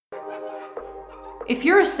If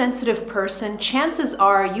you're a sensitive person, chances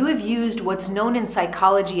are you have used what's known in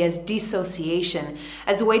psychology as dissociation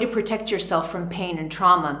as a way to protect yourself from pain and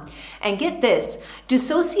trauma. And get this,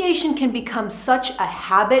 dissociation can become such a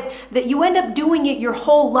habit that you end up doing it your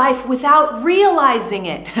whole life without realizing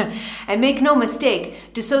it. And make no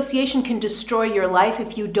mistake, dissociation can destroy your life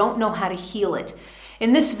if you don't know how to heal it.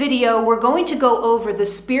 In this video, we're going to go over the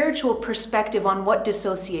spiritual perspective on what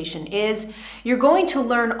dissociation is. You're going to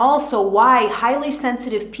learn also why highly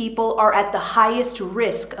sensitive people are at the highest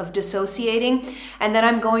risk of dissociating. And then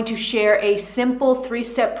I'm going to share a simple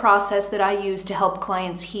 3-step process that I use to help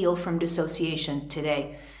clients heal from dissociation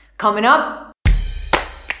today. Coming up.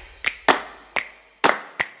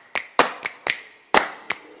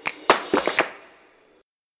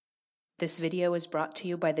 This video is brought to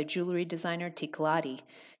you by the jewelry designer Ticlati.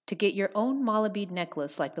 To get your own mala bead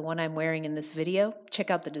necklace like the one I'm wearing in this video,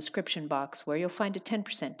 check out the description box where you'll find a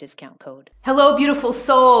 10% discount code. Hello, beautiful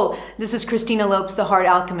soul! This is Christina Lopes, the Heart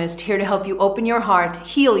Alchemist, here to help you open your heart,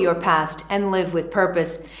 heal your past, and live with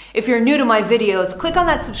purpose. If you're new to my videos, click on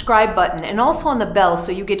that subscribe button and also on the bell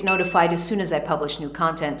so you get notified as soon as I publish new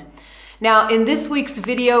content. Now, in this week's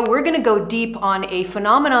video, we're going to go deep on a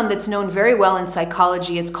phenomenon that's known very well in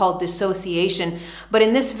psychology. It's called dissociation. But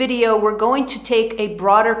in this video, we're going to take a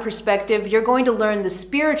broader perspective. You're going to learn the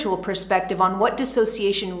spiritual perspective on what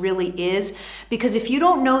dissociation really is. Because if you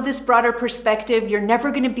don't know this broader perspective, you're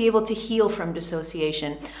never going to be able to heal from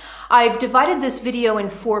dissociation. I've divided this video in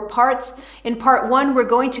 4 parts. In part 1, we're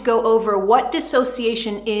going to go over what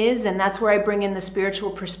dissociation is, and that's where I bring in the spiritual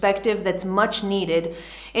perspective that's much needed.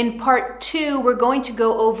 In part 2, we're going to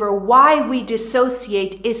go over why we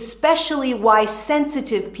dissociate, especially why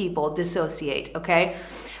sensitive people dissociate, okay?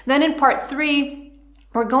 Then in part 3,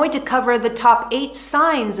 we're going to cover the top 8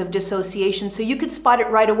 signs of dissociation, so you could spot it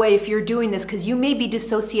right away if you're doing this, because you may be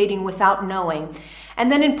dissociating without knowing. And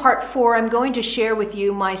then in part 4, I'm going to share with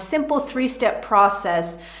you my simple 3-step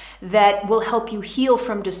process that will help you heal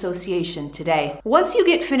from dissociation today. Once you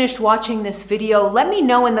get finished watching this video, let me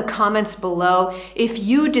know in the comments below if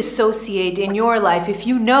you dissociate in your life, if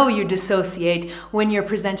you know you dissociate when you're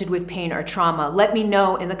presented with pain or trauma. Let me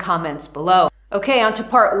know in the comments below. Okay, on to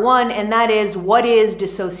part 1, and that is, what is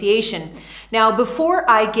dissociation? Now, before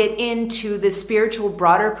I get into the spiritual,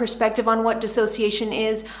 broader perspective on what dissociation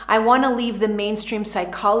is, I want to leave the mainstream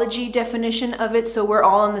psychology definition of it so we're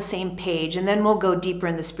all on the same page, and then we'll go deeper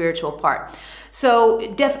in the spiritual part.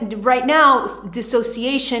 So, right now,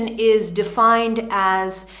 dissociation is defined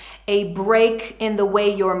as a break in the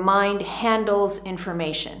way your mind handles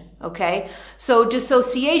information, okay? So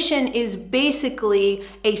dissociation is basically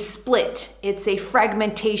a split. It's a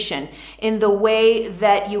fragmentation in the way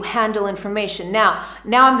that you handle information. Now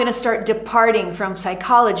I'm going to start departing from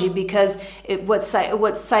psychology because what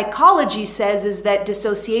psychology says is that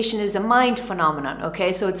dissociation is a mind phenomenon,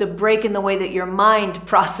 okay? So it's a break in the way that your mind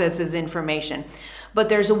processes information. But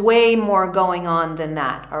there's way more going on than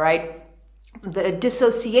that, all right? The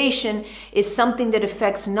dissociation is something that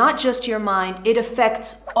affects not just your mind, it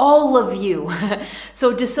affects all of you.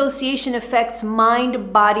 So dissociation affects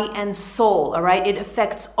mind, body, and soul, all right? It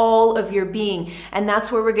affects all of your being. And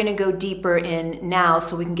that's where we're going to go deeper in now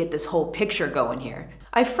so we can get this whole picture going here.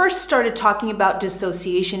 I first started talking about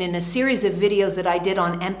dissociation in a series of videos that I did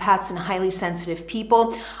on empaths and highly sensitive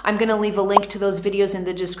people. I'm going to leave a link to those videos in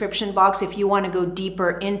the description box if you want to go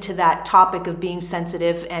deeper into that topic of being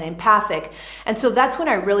sensitive and empathic. And so that's when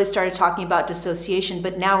I really started talking about dissociation,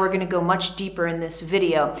 but now we're going to go much deeper in this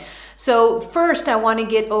video. So first, I want to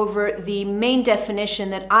get over the main definition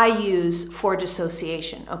that I use for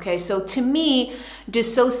dissociation. Okay, so to me,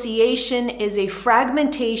 dissociation is a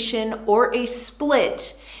fragmentation or a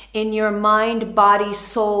split in your mind, body,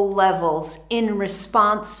 soul levels in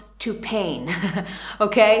response to pain.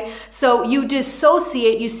 Okay, so you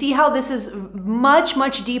dissociate. You see how this is much,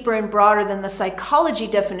 much deeper and broader than the psychology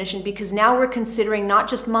definition, because now we're considering not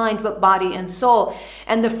just mind, but body and soul.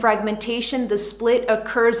 And the fragmentation, the split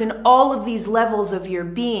occurs in all of these levels of your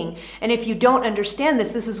being. And if you don't understand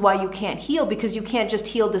this, this is why you can't heal, because you can't just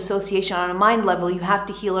heal dissociation on a mind level. You have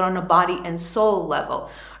to heal it on a body and soul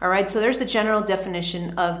level. All right, so there's the general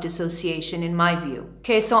definition of dissociation in my view.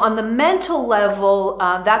 Okay, so on the mental level,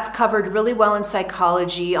 that's covered really well in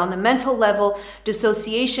psychology. On the mental level,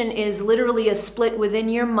 dissociation is literally a split within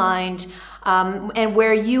your mind and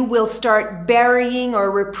where you will start burying or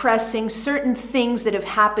repressing certain things that have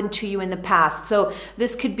happened to you in the past. So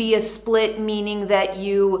this could be a split, meaning that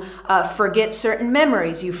you forget certain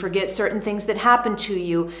memories, you forget certain things that happened to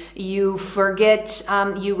you, you forget,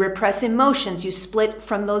 you repress emotions, you split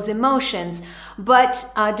from those emotions.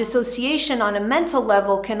 But dissociation on a mental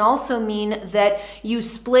level can also mean that you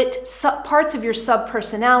split parts of your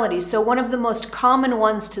subpersonality. So one of the most common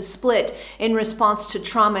ones to split in response to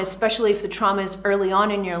trauma, especially if the trauma is early on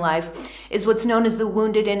in your life, is what's known as the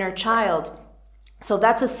wounded inner child. So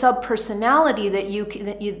that's a subpersonality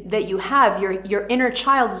that you have. Your inner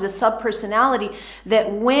child is a subpersonality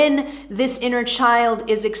that when this inner child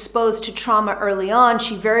is exposed to trauma early on,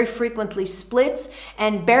 she very frequently splits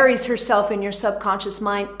and buries herself in your subconscious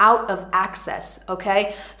mind out of access,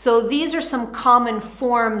 okay? So these are some common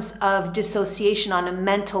forms of dissociation on a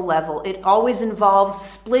mental level. It always involves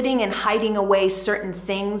splitting and hiding away certain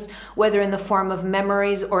things, whether in the form of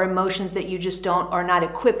memories or emotions that you just are not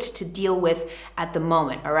equipped to deal with at the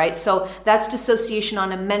moment, all right? So that's dissociation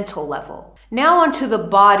on a mental level. Now onto the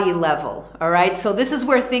body level, all right? So this is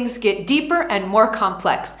where things get deeper and more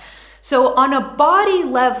complex. So on a body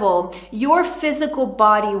level, your physical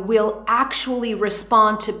body will actually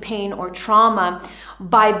respond to pain or trauma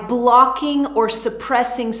by blocking or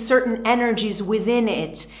suppressing certain energies within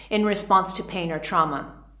it in response to pain or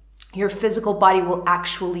trauma. Your physical body will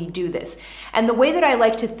actually do this. And the way that I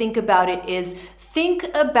like to think about it is, think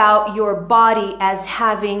about your body as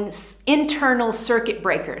having internal circuit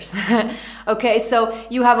breakers. Okay, so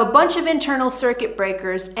you have a bunch of internal circuit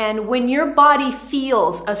breakers, and when your body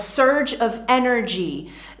feels a surge of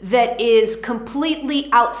energy that is completely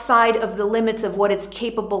outside of the limits of what it's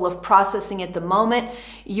capable of processing at the moment,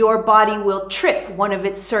 your body will trip one of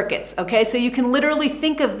its circuits, okay? So you can literally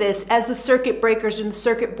think of this as the circuit breakers and the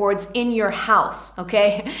circuit boards in your house,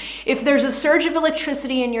 okay? If there's a surge of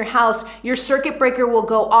electricity in your house, your circuit breaker will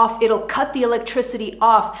go off. It'll cut the electricity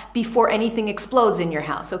off before anything explodes in your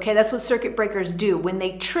house, okay? That's what circuit breakers do. When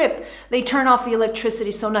they trip, they turn off the electricity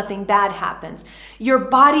so nothing bad happens. Your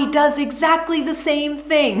body does exactly the same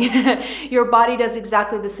thing. Your body does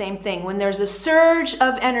exactly the same thing. When there's a surge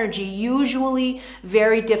of energy, usually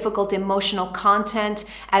very difficult emotional content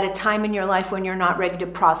at a time in your life when you're not ready to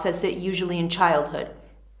process it, usually in childhood.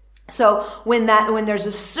 So when there's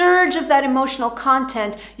a surge of that emotional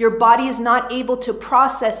content, your body is not able to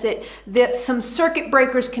process it, that some circuit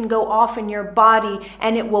breakers can go off in your body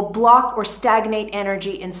and it will block or stagnate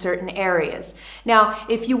energy in certain areas. Now,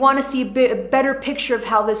 if you want to see a better picture of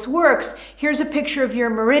how this works, here's a picture of your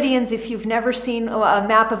meridians. If you've never seen a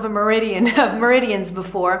map of a meridian, of meridians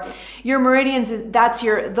before, your meridians,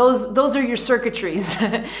 those are your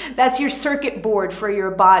circuitries. That's your circuit board for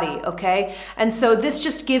your body, okay? And so this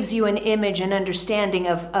just gives you an image and understanding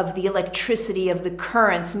of the electricity of the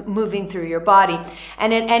currents moving through your body.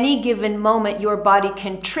 And at any given moment, your body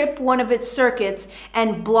can trip one of its circuits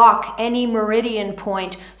and block any meridian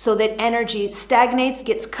point so that energy stagnates,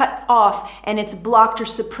 gets cut off, and it's blocked or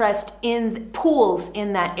suppressed in pools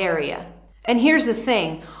in that area. And here's the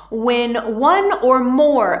thing. When one or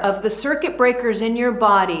more of the circuit breakers in your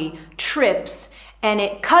body trips and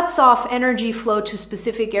it cuts off energy flow to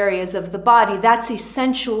specific areas of the body, that's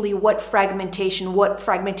essentially what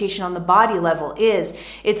fragmentation on the body level is.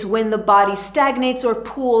 It's when the body stagnates or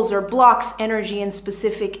pools or blocks energy in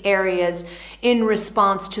specific areas in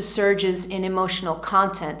response to surges in emotional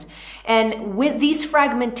content. And with these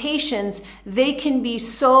fragmentations, they can be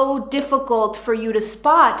so difficult for you to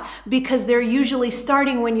spot because they're usually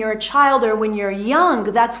starting when you're a child or when you're young.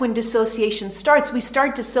 That's when dissociation starts. We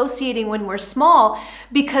start dissociating when we're small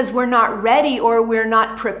because we're not ready or we're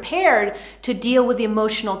not prepared to deal with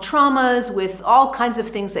emotional traumas, with all kinds of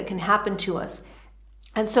things that can happen to us.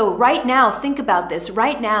 And so right now, think about this.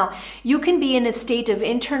 Right now, you can be in a state of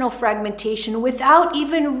internal fragmentation without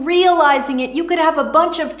even realizing it. You could have a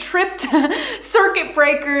bunch of tripped circuit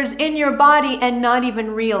breakers in your body and not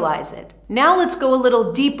even realize it. Now let's go a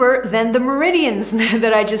little deeper than the meridians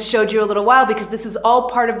that I just showed you a little while, because this is all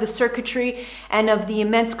part of the circuitry and of the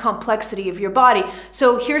immense complexity of your body.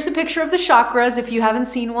 So here's a picture of the chakras if you haven't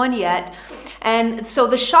seen one yet. And so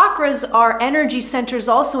the chakras are energy centers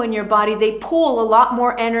also in your body. They pool a lot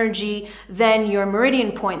more energy than your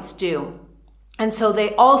meridian points do. And so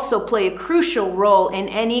they also play a crucial role in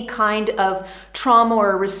any kind of trauma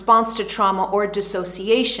or response to trauma or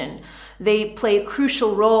dissociation. they play a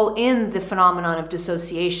crucial role in the phenomenon of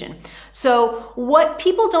dissociation. So what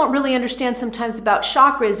people don't really understand sometimes about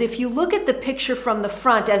chakras, if you look at the picture from the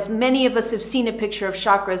front, as many of us have seen a picture of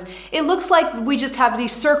chakras, it looks like we just have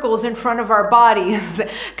these circles in front of our bodies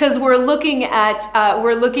because we're looking at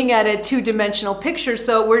a two-dimensional picture,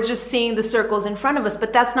 so we're just seeing the circles in front of us,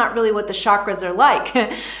 but that's not really what the chakras are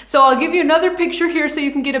like. So I'll give you another picture here so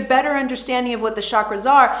you can get a better understanding of what the chakras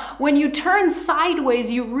are. When you turn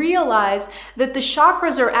sideways, you realize that the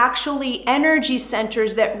chakras are actually energy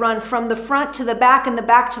centers that run from the front to the back and the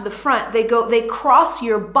back to the front. They cross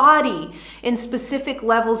your body in specific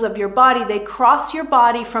levels of your body. They cross your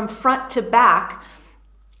body from front to back.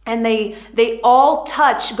 And they all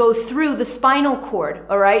go through the spinal cord,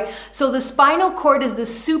 all right? So the spinal cord is the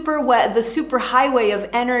super highway of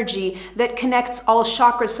energy that connects all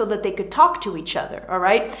chakras so that they could talk to each other, all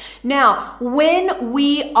right? Now, when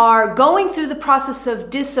we are going through the process of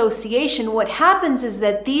dissociation, what happens is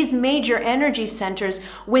that these major energy centers,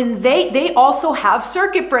 when they also have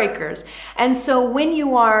circuit breakers. And so when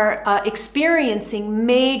you are experiencing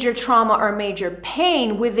major trauma or major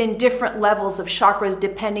pain within different levels of chakras,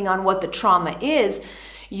 depending on what the trauma is,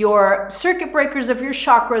 your circuit breakers of your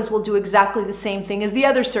chakras will do exactly the same thing as the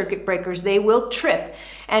other circuit breakers. They will trip.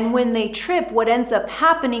 And when they trip, what ends up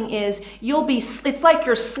happening is it's like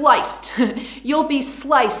you're sliced. You'll be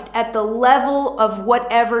sliced at the level of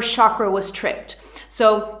whatever chakra was tripped.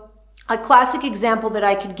 So a classic example that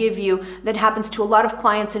I could give you that happens to a lot of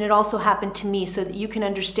clients, and it also happened to me so that you can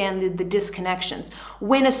understand the disconnections.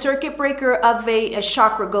 When a circuit breaker of a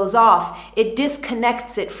chakra goes off, it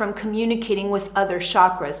disconnects it from communicating with other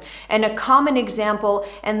chakras. And a common example,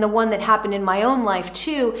 and the one that happened in my own life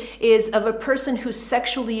too, is of a person who's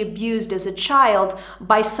sexually abused as a child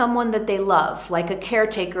by someone that they love, like a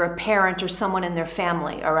caretaker, a parent, or someone in their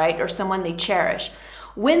family, all right, or someone they cherish.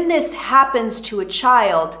 When this happens to a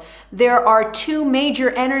child, there are two major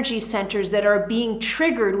energy centers that are being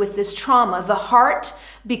triggered with this trauma. The heart,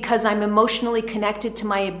 because I'm emotionally connected to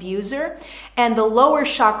my abuser, and the lower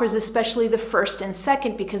chakras, especially the first and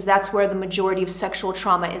second, because that's where the majority of sexual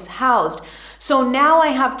trauma is housed. So now I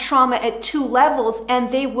have trauma at two levels,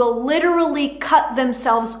 and they will literally cut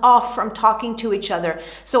themselves off from talking to each other.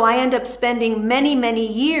 So I end up spending many, many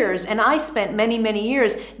years, and I spent many, many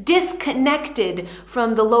years disconnected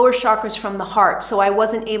from the lower chakras from the heart. So I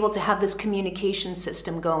wasn't able to have this communication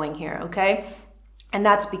system going here, okay? And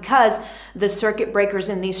that's because the circuit breakers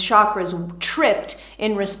in these chakras tripped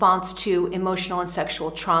in response to emotional and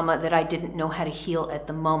sexual trauma that I didn't know how to heal at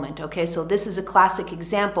the moment. Okay, so this is a classic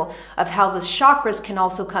example of how the chakras can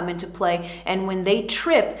also come into play. And when they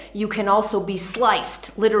trip, you can also be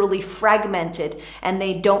sliced, literally fragmented, and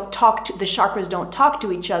the chakras don't talk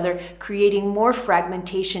to each other, creating more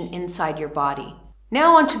fragmentation inside your body.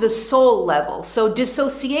 Now onto the soul level. So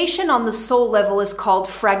dissociation on the soul level is called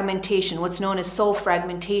fragmentation, what's known as soul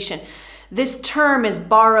fragmentation. This term is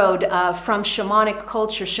borrowed from shamanic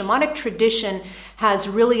culture. Shamanic tradition has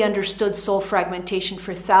really understood soul fragmentation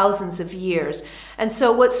for thousands of years. And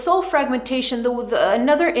so what soul fragmentation,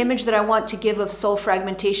 another image that I want to give of soul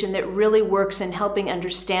fragmentation that really works in helping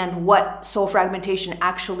understand what soul fragmentation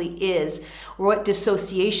actually is, or what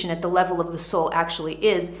dissociation at the level of the soul actually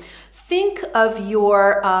is. Think of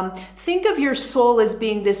your soul as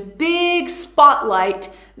being this big spotlight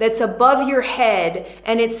that's above your head,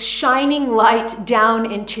 and it's shining light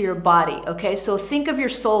down into your body, okay? So think of your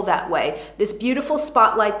soul that way, this beautiful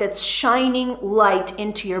spotlight that's shining light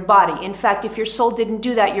into your body. In fact, if your soul didn't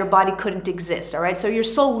do that, your body couldn't exist, all right? So your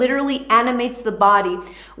soul literally animates the body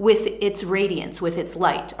with its radiance, with its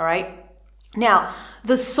light, all right? Now,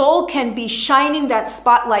 the soul can be shining that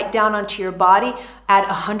spotlight down onto your body at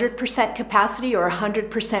 100% capacity or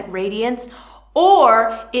 100% radiance,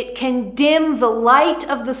 or it can dim the light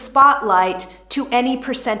of the spotlight to any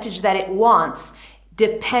percentage that it wants,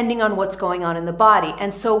 depending on what's going on in the body.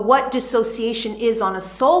 And so what dissociation is on a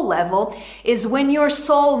soul level is when your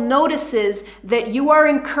soul notices that you are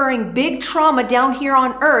incurring big trauma down here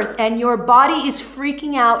on earth and your body is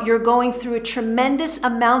freaking out, you're going through a tremendous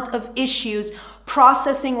amount of issues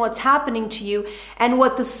processing what's happening to you, and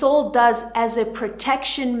what the soul does as a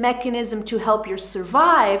protection mechanism to help you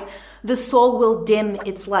survive, the soul will dim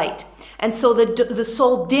its light. And so the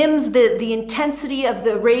soul dims the intensity of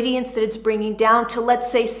the radiance that it's bringing down to,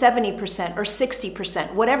 let's say, 70% or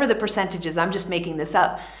 60%, whatever the percentage is. I'm just making this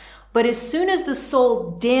up. But as soon as the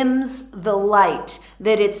soul dims the light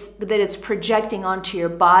that it's projecting onto your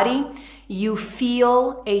body, you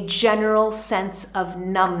feel a general sense of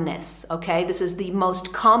numbness, okay? This is the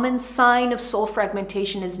most common sign of soul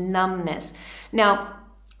fragmentation, is numbness. Now,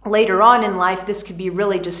 later on in life, this could be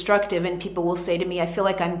really destructive, and people will say to me, I feel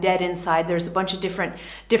like I'm dead inside. There's a bunch of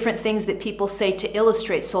different things that people say to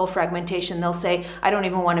illustrate soul fragmentation. They'll say, I don't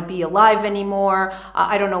even want to be alive anymore.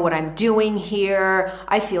 I don't know what I'm doing here.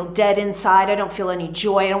 I feel dead inside. I don't feel any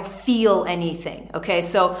joy. I don't feel anything. Okay,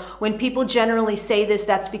 so when people generally say this,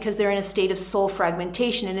 that's because they're in a state of soul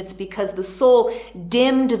fragmentation, and it's because the soul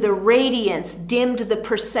dimmed the radiance, dimmed the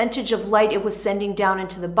percentage of light it was sending down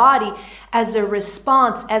into the body as a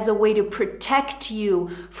response, as a way to protect you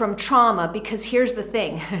from trauma. Because here's the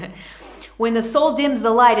thing. When the soul dims the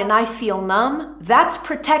light and I feel numb, that's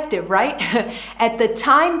protective, right? At the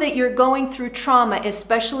time that you're going through trauma,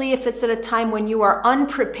 especially if it's at a time when you are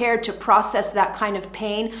unprepared to process that kind of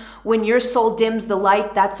pain, when your soul dims the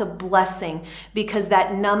light, that's a blessing, because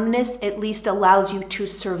that numbness at least allows you to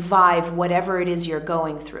survive whatever it is you're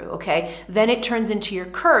going through, okay? Then it turns into your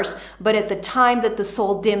curse, but at the time that the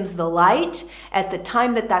soul dims the light, at the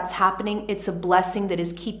time that that's happening, it's a blessing that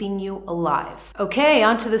is keeping you alive. Okay,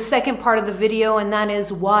 on to the second part of the video, and that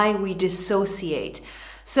is why we dissociate.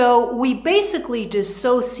 So we basically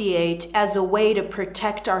dissociate as a way to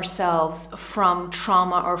protect ourselves from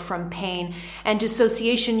trauma or from pain. And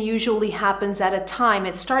dissociation usually happens at a time,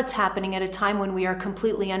 it starts happening at a time when we are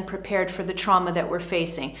completely unprepared for the trauma that we're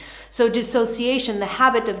facing. So dissociation, the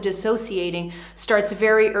habit of dissociating, starts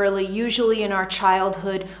very early, usually in our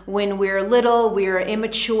childhood. When we're little, we're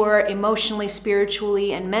immature emotionally,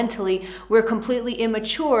 spiritually, and mentally. We're completely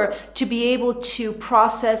immature to be able to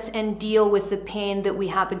process and deal with the pain that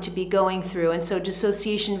we happen to be going through. And so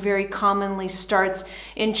dissociation very commonly starts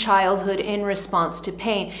in childhood in response to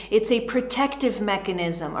pain. It's a protective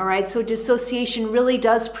mechanism, all right? So dissociation really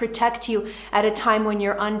does protect you at a time when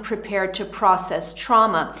you're unprepared to process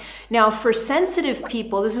trauma. Now, for sensitive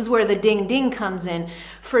people, this is where the ding ding comes in.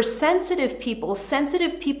 For sensitive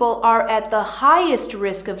people are at the highest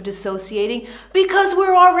risk of dissociating because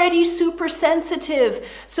we're already super sensitive.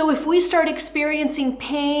 So if we start experiencing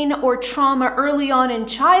pain or trauma early on in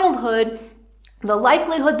childhood, the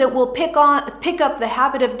likelihood that we'll pick up the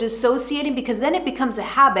habit of dissociating, because then it becomes a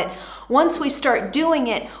habit. Once we start doing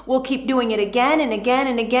it, we'll keep doing it again and again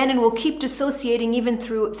and again, and we'll keep dissociating even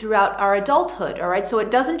throughout our adulthood, all right? So it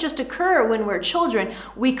doesn't just occur when we're children.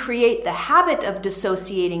 We create the habit of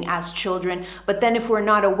dissociating as children, but then if we're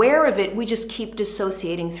not aware of it, we just keep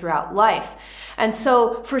dissociating throughout life. And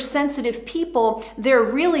so for sensitive people, they're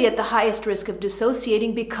really at the highest risk of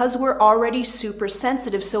dissociating because we're already super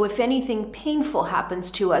sensitive. So if anything painful happens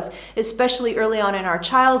to us, especially early on in our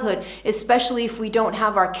childhood, especially if we don't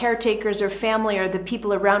have our caretakers or family or the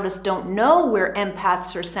people around us don't know we're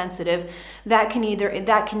empaths or sensitive, that can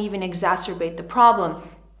even exacerbate the problem.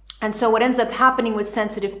 And so what ends up happening with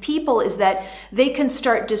sensitive people is that they can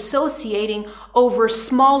start dissociating over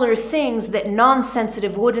smaller things that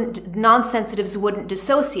non-sensitives wouldn't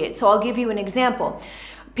dissociate. So I'll give you an example.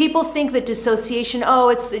 People think that dissociation,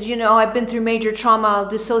 I've been through major trauma, I'll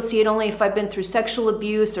dissociate only if I've been through sexual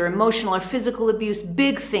abuse or emotional or physical abuse,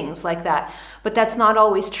 big things like that. But that's not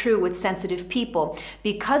always true with sensitive people.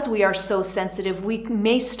 Because we are so sensitive, we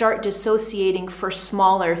may start dissociating for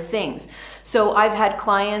smaller things. So I've had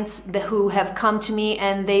clients who have come to me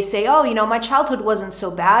and they say, my childhood wasn't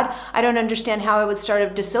so bad. I don't understand how I would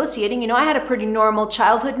start dissociating. I had a pretty normal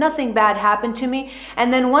childhood. Nothing bad happened to me.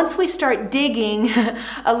 And then once we start digging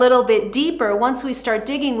a little bit deeper,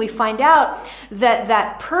 we find out that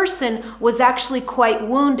that person was actually quite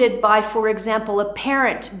wounded by, for example, a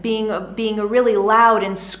parent being really loud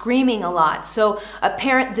and screaming a lot. So a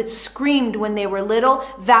parent that screamed when they were little,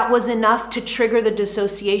 that was enough to trigger the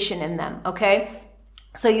dissociation in them, okay?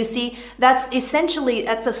 So you see, that's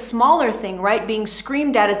a smaller thing, right? Being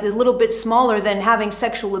screamed at is a little bit smaller than having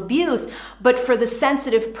sexual abuse, but for the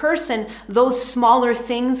sensitive person, those smaller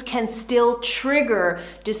things can still trigger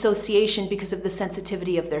dissociation because of the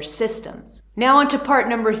sensitivity of their systems. Now on to part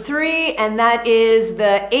number 3, and that is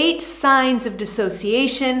the 8 signs of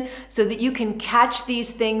dissociation, so that you can catch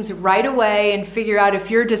these things right away and figure out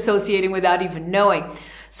if you're dissociating without even knowing.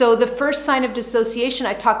 So the first sign of dissociation,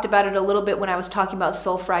 I talked about it a little bit when I was talking about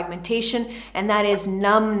soul fragmentation, and that is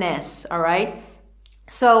numbness, all right?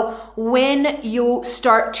 So when you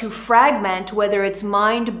start to fragment, whether it's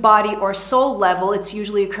mind, body, or soul level, it's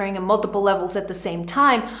usually occurring at multiple levels at the same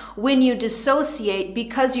time. When you dissociate,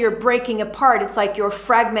 because you're breaking apart, it's like you're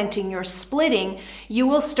fragmenting, you're splitting, you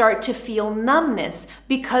will start to feel numbness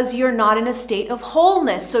because you're not in a state of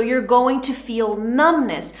wholeness. So you're going to feel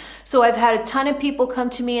numbness. So I've had a ton of people come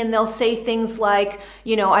to me and they'll say things like,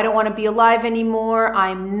 I don't want to be alive anymore.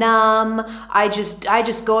 I'm numb. I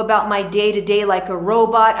just go about my day to day like a robot.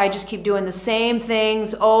 robot. I just keep doing the same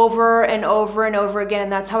things over and over and over again,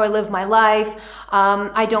 and that's how I live my life.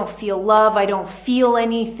 I don't feel love. I don't feel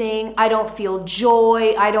anything. I don't feel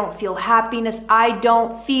joy. I don't feel happiness. I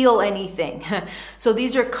don't feel anything. So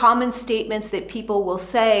these are common statements that people will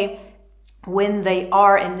say when they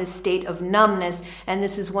are in this state of numbness, and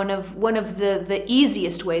this is one of the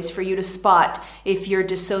easiest ways for you to spot if you're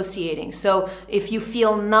dissociating. So if you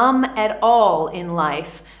feel numb at all in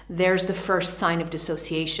life, there's the first sign of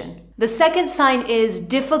dissociation. The second sign is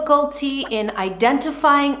difficulty in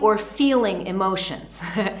identifying or feeling emotions.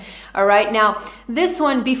 All right, now this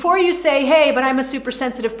one, before you say, hey, but I'm a super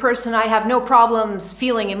sensitive person, I have no problems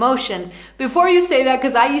feeling emotions, before you say that,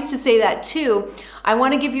 because I used to say that too, I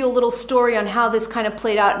want to give you a little story on how this kind of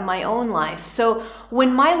played out in my own life. So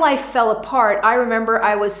when my life fell apart, I remember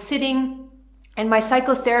I was sitting in my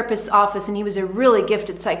psychotherapist's office, and he was a really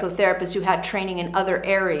gifted psychotherapist who had training in other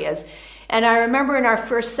areas. And I remember in our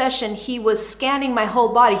first session, he was scanning my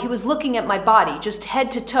whole body. He was looking at my body, just head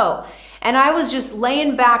to toe. And I was just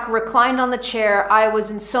laying back, reclined on the chair. I was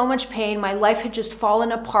in so much pain. My life had just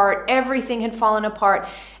fallen apart. Everything had fallen apart.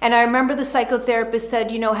 And I remember the psychotherapist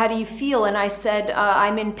said, how do you feel? And I said,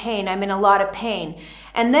 I'm in pain. I'm in a lot of pain.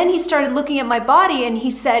 And then he started looking at my body and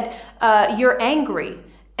he said, you're angry.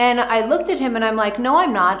 And I looked at him and I'm like, no,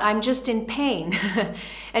 I'm not. I'm just in pain.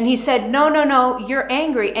 And he said, no, you're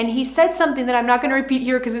angry. And he said something that I'm not going to repeat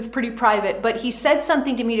here because it's pretty private, but he said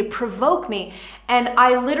something to me to provoke me. And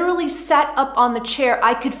I literally sat up on the chair.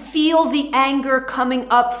 I could feel the anger coming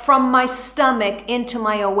up from my stomach into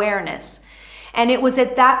my awareness. And it was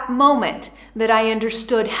at that moment that I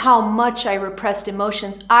understood how much I repressed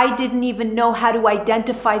emotions. I didn't even know how to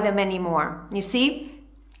identify them anymore. You see?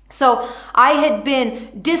 So I had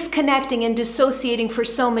been disconnecting and dissociating for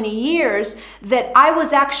so many years that I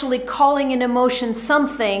was actually calling an emotion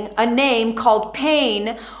something, a name called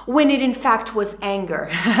pain, when it in fact was anger.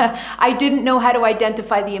 I didn't know how to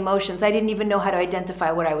identify the emotions. I didn't even know how to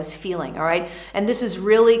identify what I was feeling, all right? And this is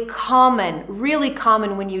really common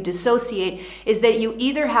when you dissociate, is that you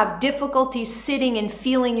either have difficulty sitting and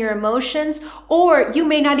feeling your emotions, or you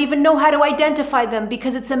may not even know how to identify them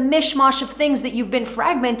because it's a mishmash of things that you've been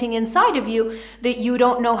fragmenting inside of you that you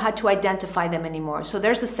don't know how to identify them anymore. So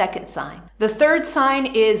there's the second sign. The third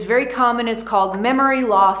sign is very common. It's called memory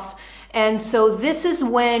loss. And so this is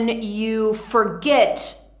when you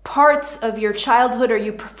forget parts of your childhood or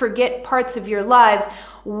you forget parts of your lives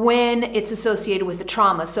when it's associated with the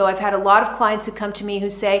trauma. So I've had a lot of clients who come to me who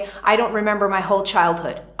say, I don't remember my whole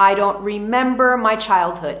childhood. I don't remember my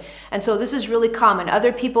childhood. And so this is really common.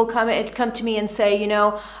 Other people come to me and say,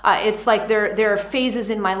 it's like there are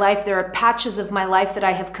phases in my life, there are patches of my life that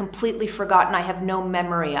I have completely forgotten, I have no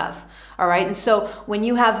memory of. All right. And so when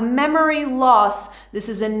you have memory loss, this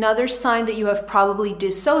is another sign that you have probably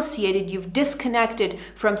dissociated. You've disconnected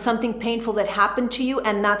from something painful that happened to you,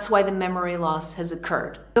 and that's why the memory loss has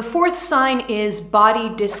occurred. The fourth sign is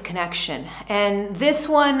body disconnection. And this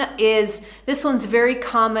one's very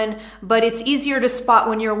common, but it's easier to spot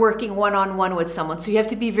when you're working one-on-one with someone. So you have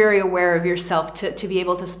to be very aware of yourself to be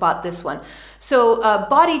able to spot this one. So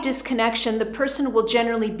body disconnection, the person will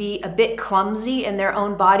generally be a bit clumsy in their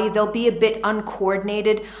own body. They'll be a bit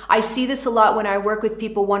uncoordinated. I see this a lot when I work with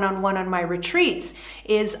people one-on-one on my retreats,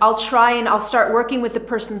 is I'll start working with the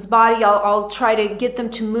person's body. I'll try to get them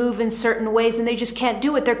to move in certain ways and they just can't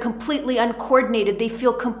do it. They're completely uncoordinated. They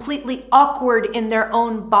feel completely awkward in their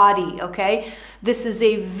own body, okay? This is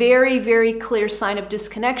a very, very clear sign of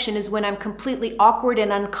disconnection, is when I'm completely awkward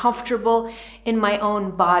and uncomfortable in my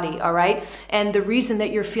own body, all right? And the reason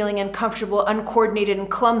that you're feeling uncomfortable, uncoordinated, and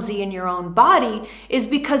clumsy in your own body is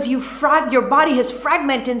because your body has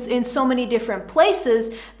fragmented in so many different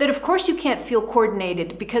places that of course you can't feel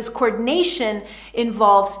coordinated, because coordination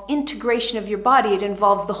involves integration of your body. It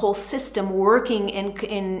involves the whole system working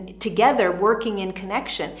in together, working in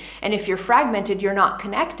connection. And if you're fragmented, you're not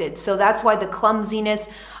connected. So that's why the clumsiness,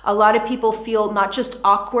 a lot of people feel not just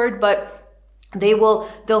awkward, but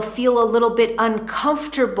they'll feel a little bit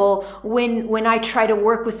uncomfortable when I try to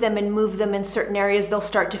work with them and move them in certain areas. They'll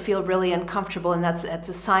start to feel really uncomfortable, and that's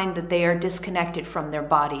a sign that they are disconnected from their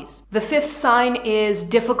bodies. The fifth sign is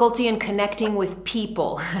difficulty in connecting with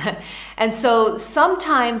people. And so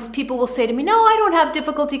sometimes people will say to me, no, I don't have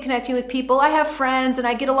difficulty connecting with people. I have friends and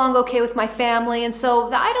I get along okay with my family, and so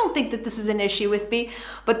I don't think that this is an issue with me.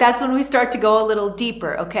 But that's when we start to go a little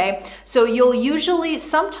deeper, okay? So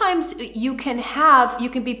sometimes you can you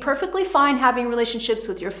can be perfectly fine having relationships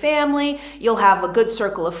with your family. You'll have a good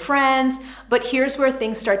circle of friends, but here's where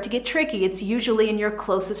things start to get tricky. It's usually in your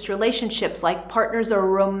closest relationships, like partners or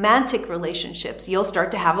romantic relationships. You'll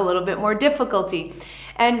start to have a little bit more difficulty.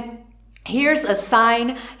 And here's a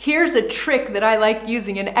sign, here's a trick that I like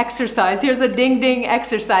using, an exercise. Here's a ding ding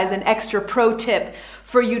exercise, an extra pro tip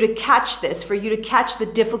for you to catch this, for you to catch the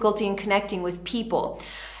difficulty in connecting with people.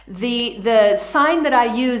 The sign that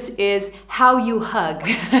I use is how you hug.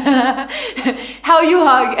 How you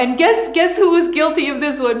hug. And guess who was guilty of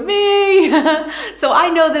this one? Me. So I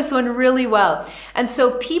know this one really well. And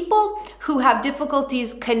so people who have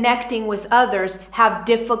difficulties connecting with others have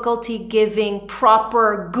difficulty giving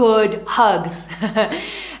proper, good hugs.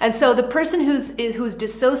 And so the person who's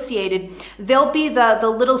dissociated, they'll be the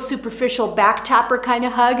little superficial back tapper kind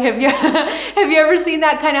of hug. Have you ever seen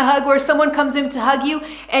that kind of hug where someone comes in to hug you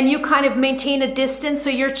and you kind of maintain a distance so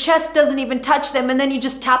your chest doesn't even touch them, and then you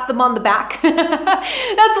just tap them on the back? That's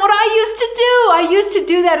what I used to do. I used to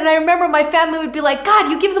do that, and I remember my family would be like, God,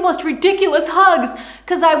 you give the most ridiculous hugs,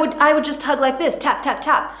 because I would just hug like this, tap, tap,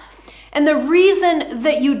 tap. And the reason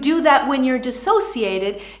that you do that when you're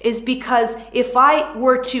dissociated is because if I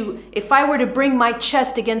were to bring my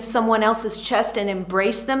chest against someone else's chest and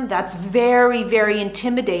embrace them, that's very, very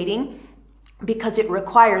intimidating, because it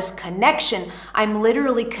requires connection. I'm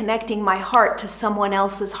literally connecting my heart to someone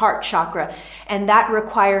else's heart chakra, and that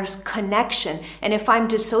requires connection. And if I'm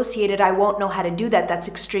dissociated, I won't know how to do that. That's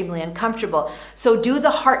extremely uncomfortable. So do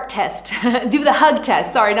the heart test. Do the hug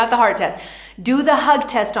test. Sorry, not the heart test. Do the hug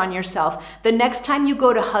test on yourself. The next time you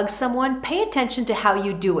go to hug someone, pay attention to how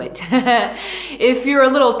you do it. If you're a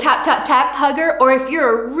little tap, tap, tap hugger, or if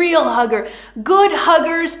you're a real hugger, good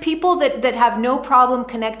huggers, people that have no problem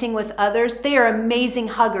connecting with others, they are amazing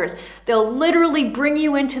huggers. They'll literally bring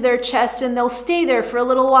you into their chest and they'll stay there for a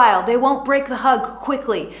little while. They won't break the hug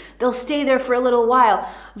quickly. They'll stay there for a little while.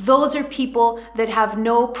 Those are people that have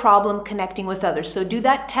no problem connecting with others. So do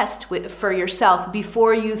that test for yourself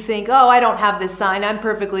before you think, oh, I don't have this sign, I'm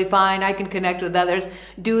perfectly fine, I can connect with others.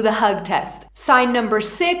 Do the hug test. Sign number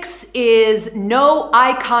 6 is no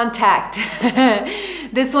eye contact.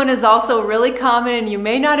 This one is also really common, and you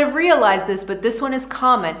may not have realized this, but this one is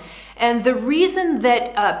common. And the reason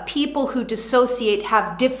that people who dissociate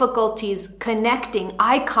have difficulties connecting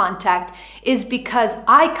eye contact is because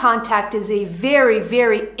eye contact is a very,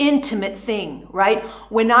 very intimate thing, right?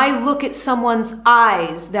 When I look at someone's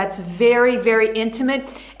eyes, that's very, very intimate.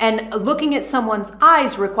 And looking at someone's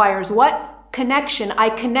eyes requires what? Connection. I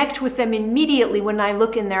connect with them immediately when I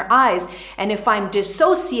look in their eyes. And if I'm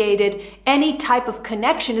dissociated, any type of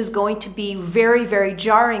connection is going to be very, very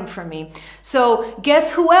jarring for me. So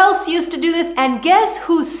guess who else used to do this? And guess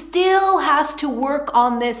who still has to work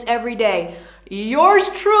on this every day? Yours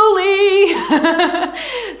truly.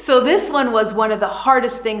 So this one was one of the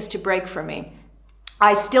hardest things to break for me.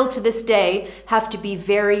 I still to this day have to be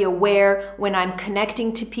very aware when I'm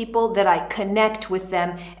connecting to people that I connect with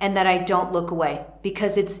them and that I don't look away,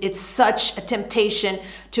 because it's such a temptation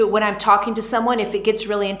to, when I'm talking to someone, if it gets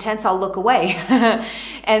really intense, I'll look away.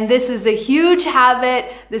 And this is a huge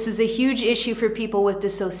habit. This is a huge issue for people with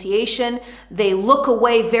dissociation. They look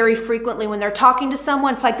away very frequently when they're talking to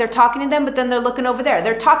someone. It's like they're talking to them, but then they're looking over there.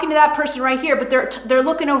 They're talking to that person right here, but they're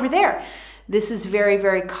looking over there. This is very,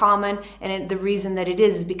 very common, and the reason that it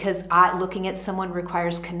is because looking at someone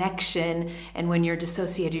requires connection, and when you're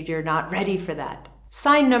dissociated, you're not ready for that.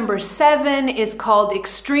 Sign number 7 is called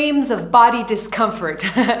extremes of body discomfort.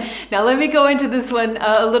 Now let me go into this one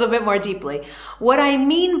a little bit more deeply. What I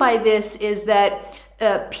mean by this is that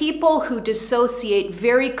people who dissociate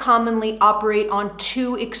very commonly operate on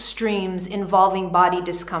 2 extremes involving body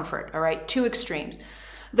discomfort, all right? 2 extremes.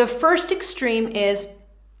 The first extreme is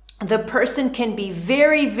the person can be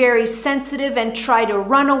very, very sensitive and try to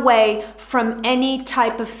run away from any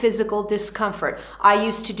type of physical discomfort. I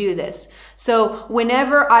used to do this. So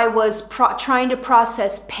whenever I was trying to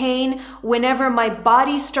process pain, whenever my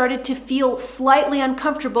body started to feel slightly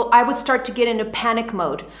uncomfortable, I would start to get into panic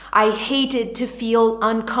mode. I hated to feel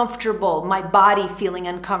uncomfortable, my body feeling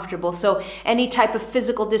uncomfortable. So any type of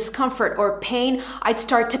physical discomfort or pain, I'd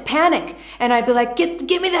start to panic. And I'd be like, get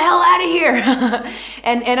me the hell out of here.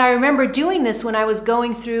 And I remember doing this when I was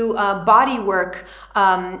going through body work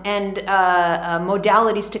and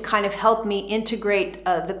modalities to kind of help me integrate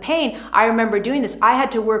the pain. I remember doing this. I had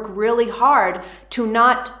to work really hard to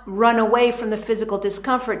not run away from the physical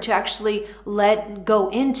discomfort, to actually let go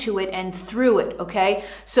into it and through it, okay?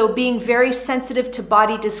 So being very sensitive to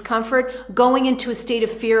body discomfort, going into a state of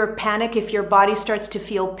fear or panic if your body starts to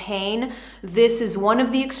feel pain, this is one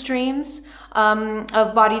of the extremes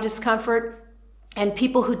of body discomfort. And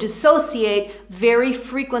people who dissociate very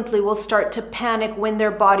frequently will start to panic when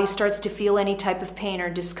their body starts to feel any type of pain or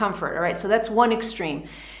discomfort. All right, so that's one extreme.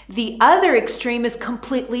 The other extreme is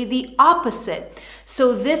completely the opposite.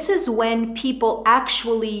 So this is when people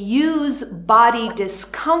actually use body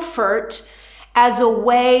discomfort as a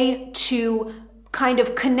way to kind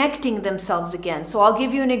of connecting themselves again. So I'll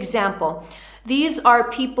give you an example. These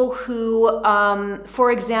are people who,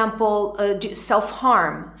 for example, do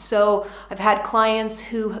self-harm. So I've had clients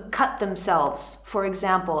who cut themselves, for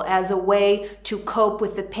example, as a way to cope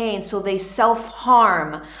with the pain. So they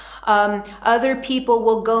self-harm. Other people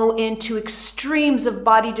will go into extremes of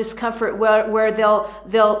body discomfort where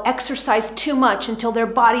they'll exercise too much until their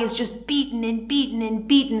body is just beaten and beaten and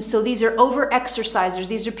beaten. So these are over-exercisers.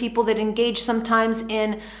 These are people that engage sometimes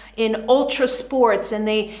in ultra sports,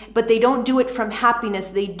 but they don't do it from happiness.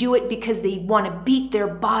 They do it because they want to beat their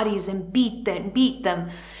bodies and beat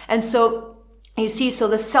them. And so you see, so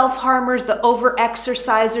the self-harmers, the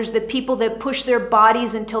over-exercisers, the people that push their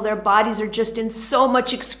bodies until their bodies are just in so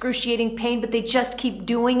much excruciating pain, but they just keep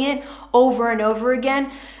doing it over and over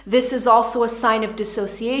again. This is also a sign of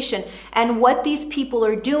dissociation. And what these people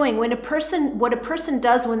are doing, what a person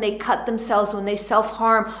does when they cut themselves, when they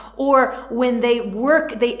self-harm, or when they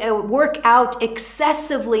work out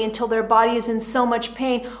excessively until their body is in so much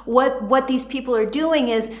pain, what these people are doing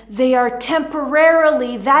is they are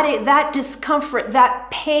temporarily, that discomfort, that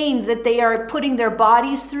pain that they are putting their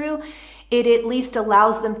bodies through, it at least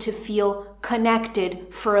allows them to feel connected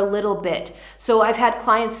for a little bit. So I've had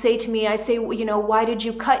clients say to me, I say, why did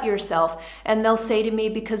you cut yourself? And they'll say to me,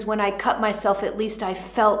 because when I cut myself, at least I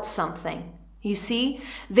felt something. You see,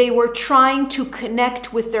 they were trying to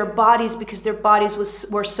connect with their bodies because their bodies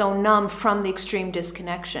were so numb from the extreme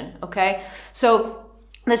disconnection. Okay, so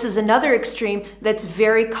this is another extreme that's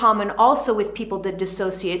very common also with people that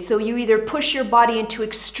dissociate. So you either push your body into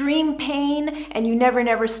extreme pain and you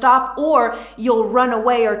never stop, or you'll run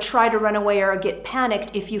away or try to run away or get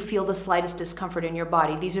panicked if you feel the slightest discomfort in your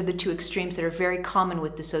body. These are the two extremes that are very common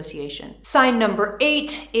with dissociation. Sign number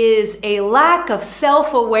 8 is a lack of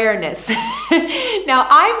self-awareness. Now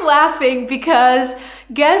I'm laughing because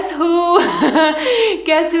guess who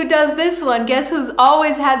does this one? Guess who's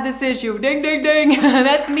always had this issue? Ding, ding, ding.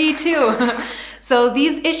 That's me too. So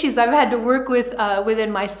these issues I've had to work with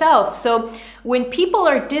within myself. So when people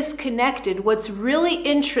are disconnected, what's really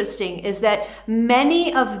interesting is that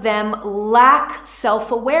many of them lack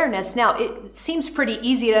self-awareness. Now, it seems pretty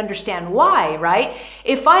easy to understand why, right?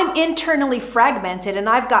 If I'm internally fragmented and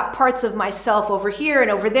I've got parts of myself over here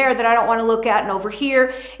and over there that I don't want to look at and over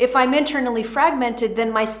here, if I'm internally fragmented,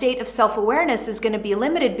 then my state of self-awareness is going to be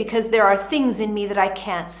limited because there are things in me that I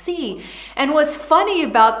can't see. And what's funny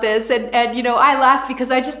about this, and I laugh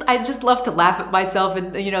because I just love to laugh at myself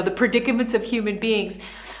and the predicaments of human beings.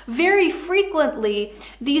 Very frequently,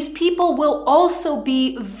 these people will also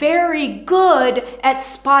be very good at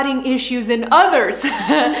spotting issues in others.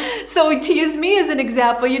 So to use me as an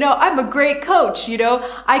example, I'm a great coach.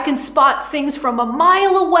 I can spot things from a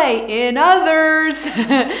mile away in others.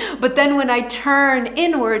 But then when I turn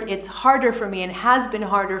inward, it's harder for me and has been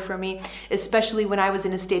harder for me, especially when I was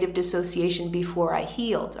in a state of dissociation before I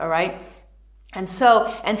healed. All right. And still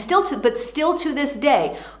to this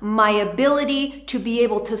day, my ability to be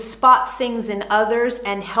able to spot things in others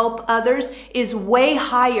and help others is way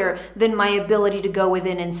higher than my ability to go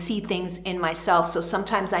within and see things in myself. So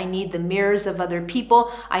sometimes I need the mirrors of other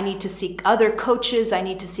people. I need to seek other coaches. I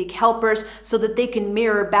need to seek helpers so that they can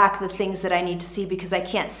mirror back the things that I need to see, because I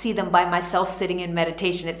can't see them by myself sitting in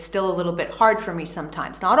meditation. It's still a little bit hard for me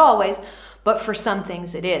sometimes, not always, but for some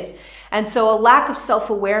things it is. And so a lack of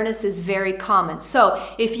self-awareness is very common. So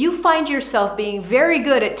if you find yourself being very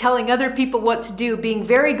good at telling other people what to do, being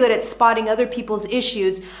very good at spotting other people's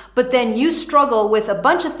issues, but then you struggle with a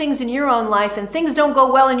bunch of things in your own life and things don't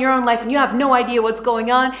go well in your own life and you have no idea what's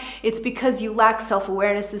going on, it's because you lack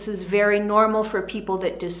self-awareness. This is very normal for people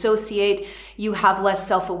that dissociate. You have less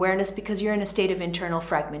self-awareness because you're in a state of internal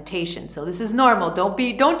fragmentation. So this is normal.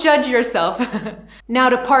 Don't judge yourself. Now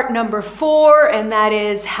to part number 4, and that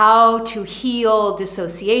is how to heal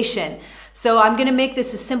dissociation. So I'm going to make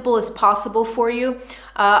this as simple as possible for you.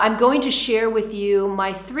 I'm going to share with you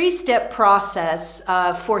my 3-step process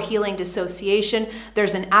for healing dissociation.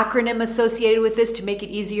 There's an acronym associated with this to make it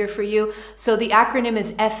easier for you. So the acronym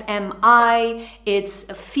is FMI. It's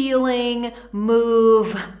feeling,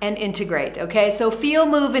 move, and integrate. Okay, so feel,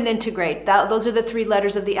 move, and integrate. Those are the 3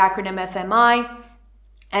 letters of the acronym FMI.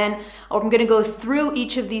 And I'm going to go through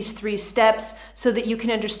each of these 3 steps so that you can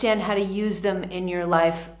understand how to use them in your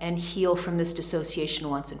life and heal from this dissociation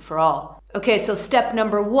once and for all. Okay, so step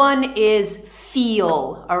number 1 is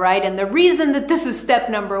feel, all right? And the reason that this is step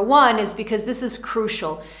number 1 is because this is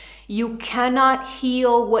crucial. You cannot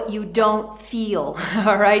heal what you don't feel,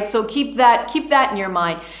 all right? So keep that in your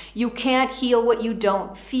mind. You can't heal what you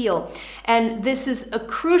don't feel. And this is a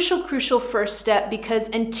crucial first step, because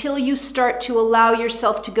until you start to allow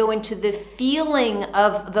yourself to go into the feeling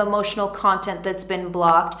of the emotional content that's been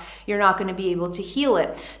blocked, you're not going to be able to heal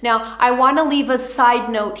it. Now, I want to leave a side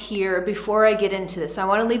note here before I get into this. I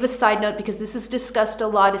want to leave a side note because this is discussed a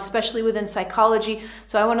lot, especially within psychology.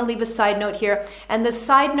 So I want to leave a side note here. And the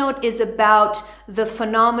side note is about the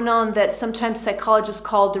phenomenon that sometimes psychologists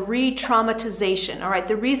call re-traumatization. All right.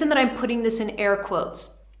 The reason that I'm putting this in air quotes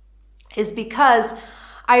is because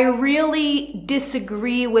I really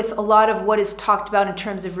disagree with a lot of what is talked about in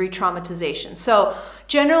terms of re-traumatization. So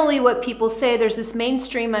generally what people say, there's this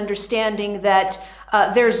mainstream understanding that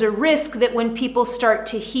there's a risk that when people start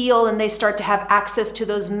to heal and they start to have access to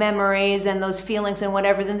those memories and those feelings and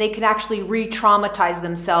whatever, then they can actually re-traumatize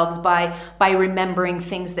themselves by remembering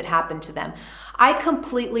things that happened to them. I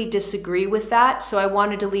completely disagree with that. So I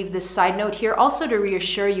wanted to leave this side note here also to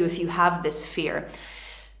reassure you if you have this fear.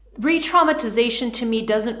 Re-traumatization to me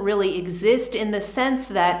doesn't really exist, in the sense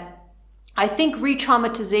that I think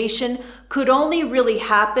re-traumatization could only really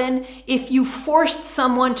happen if you forced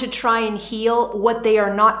someone to try and heal what they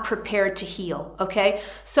are not prepared to heal, okay?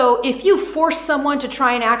 So if you force someone to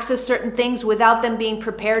try and access certain things without them being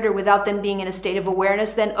prepared or without them being in a state of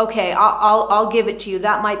awareness, then okay, I'll give it to you.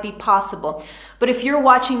 That might be possible. But if you're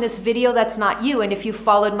watching this video, that's not you. And if you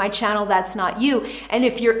followed my channel, that's not you. And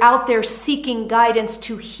if you're out there seeking guidance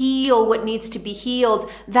to heal what needs to be healed,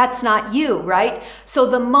 that's not you, right? So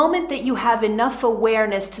the moment that you have enough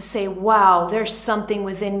awareness to say, wow, there's something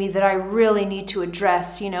within me that I really need to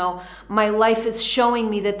address. You know, my life is showing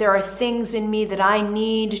me that there are things in me that I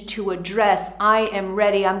need to address. I am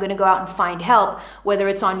ready. I'm going to go out and find help, whether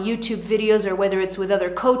it's on YouTube videos or whether it's with other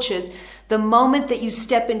coaches. The moment that you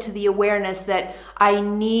step into the awareness that I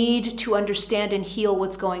need to understand and heal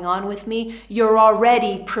what's going on with me, you're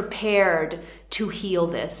already prepared to heal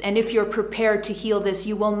this. And if you're prepared to heal this,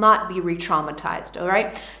 you will not be re-traumatized, all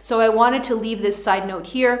right? So I wanted to leave this side note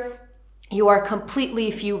here. You are completely,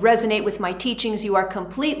 if you resonate with my teachings, you are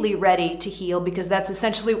completely ready to heal, because that's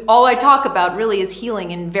essentially all I talk about really is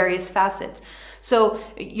healing in various facets. So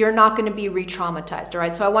you're not going to be re-traumatized, all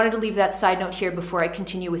right? So I wanted to leave that side note here before I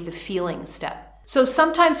continue with the feeling step. So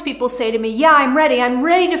sometimes people say to me, yeah, I'm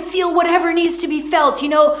ready to feel whatever needs to be felt, you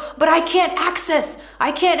know, but I can't access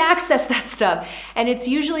that stuff. And it's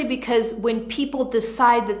usually because when people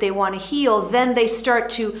decide that they want to heal, then they start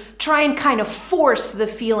to try and kind of force the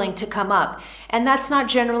feeling to come up. And that's not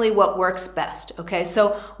generally what works best, okay?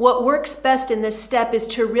 So what works best in this step is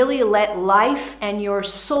to really let life and your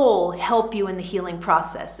soul help you in the healing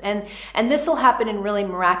process. And this will happen in really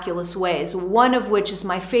miraculous ways, one of which is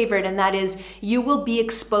my favorite, and that is you will be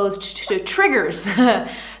exposed to triggers.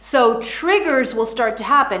 So triggers will start to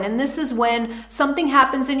happen. And this is when something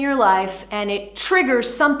happens in your life and it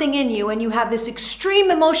triggers something in you and you have this extreme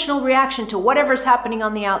emotional reaction to whatever's happening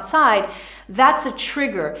on the outside. That's a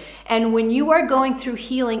trigger. And when you are going through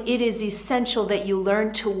healing, it is essential that you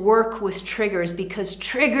learn to work with triggers, because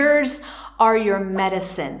triggers are your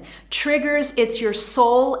medicine. Triggers, it's your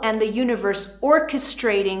soul and the universe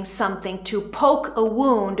orchestrating something to poke a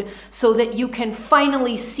wound so that you can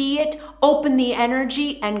finally see it, open the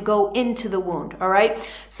energy, and go into the wound, all right?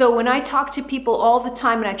 So when I talk to people all the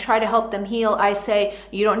time and I try to help them heal, I say,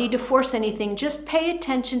 you don't need to force anything. Just pay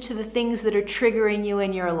attention to the things that are triggering you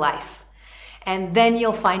in your life. And then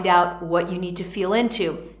you'll find out what you need to feel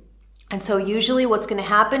into. And so usually what's going to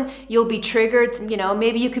happen, you'll be triggered, you know,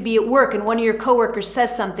 maybe you could be at work and one of your coworkers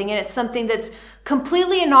says something and it's something that's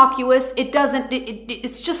completely innocuous.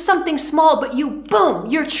 It's just something small, but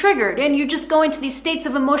boom, you're triggered and you just go into these states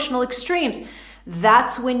of emotional extremes.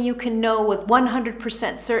 That's when you can know with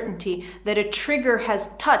 100% certainty that a trigger has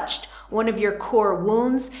touched one of your core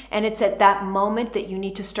wounds, and it's at that moment that you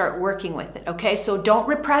need to start working with it, okay? So don't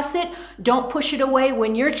repress it, don't push it away.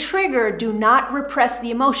 When you're triggered, do not repress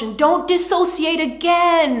the emotion. Don't dissociate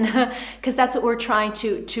again, because that's what we're trying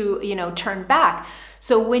to turn back.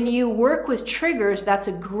 So when you work with triggers, that's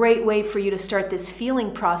a great way for you to start this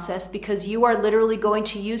feeling process, because you are literally going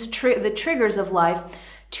to use the triggers of life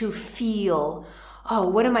to feel. oh,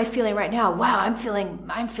 what am I feeling right now? Wow, I'm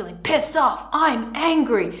feeling pissed off. I'm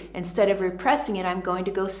angry. Instead of repressing it, I'm going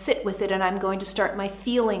to go sit with it and I'm going to start my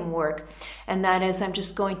feeling work. And that is, I'm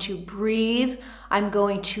just going to breathe. I'm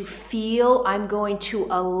going to feel. I'm going to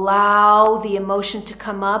allow the emotion to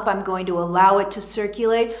come up. I'm going to allow it to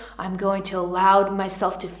circulate. I'm going to allow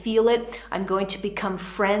myself to feel it. I'm going to become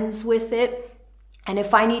friends with it. And if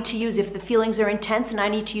the feelings are intense and I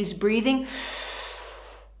need to use breathing,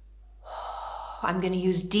 I'm going to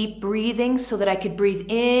use deep breathing so that I could breathe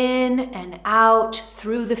in and out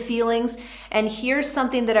through the feelings. And here's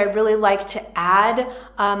something that I really like to add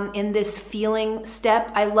in this feeling step.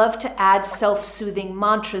 I love to add self-soothing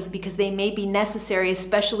mantras because they may be necessary,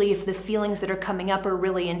 especially if the feelings that are coming up are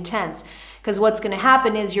really intense. Because what's going to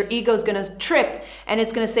happen is your ego is going to trip and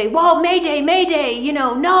it's going to say, whoa, Mayday, Mayday,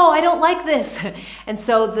 no, I don't like this. And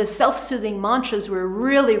so the self-soothing mantras were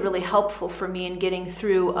really, really helpful for me in getting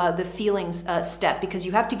through the feelings step, because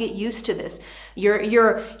you have to get used to this.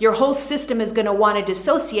 Your whole system is going to want to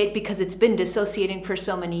dissociate because it's been dissociating for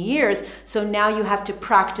so many years. So now you have to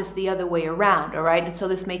practice the other way around, all right? And so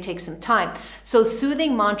this may take some time. So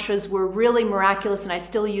soothing mantras were really miraculous and I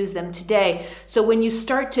still use them today. So when you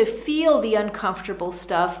start to feel the uncomfortable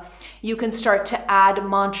stuff, you can start to add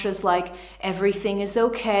mantras like, everything is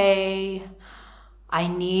okay. I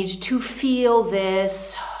need to feel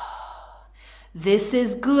this. This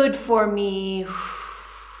is good for me.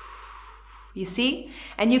 You see?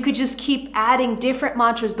 And you could just keep adding different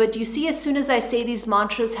mantras. But do you see, as soon as I say these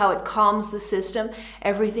mantras, how it calms the system?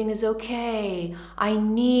 Everything is okay. I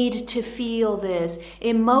need to feel this.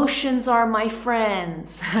 Emotions are my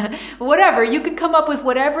friends. Whatever. You could come up with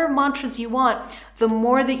whatever mantras you want. The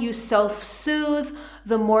more that you self-soothe,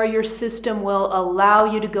 the more your system will allow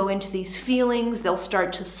you to go into these feelings. They'll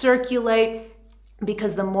start to circulate.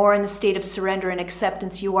 Because the more in the state of surrender and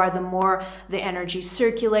acceptance you are, the more the energy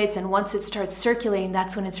circulates. And once it starts circulating,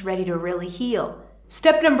 that's when it's ready to really heal.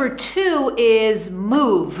 Step number 2 is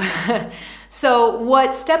move. So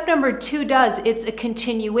what step number 2 does, it's a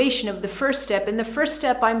continuation of the first step. In the first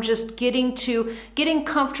step, I'm just getting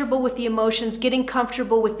comfortable with the emotions, getting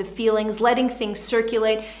comfortable with the feelings, letting things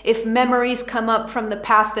circulate. If memories come up from the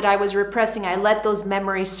past that I was repressing, I let those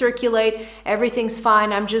memories circulate. Everything's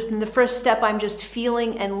fine. In the first step, I'm just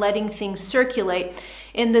feeling and letting things circulate.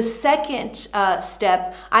 In the second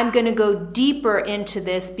step, I'm going to go deeper into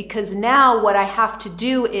this, because now what I have to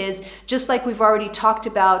do is, just like we've already talked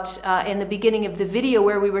about in the beginning of the video,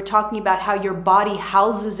 where we were talking about how your body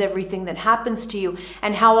houses everything that happens to you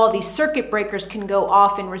and how all these circuit breakers can go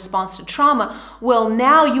off in response to trauma. Well,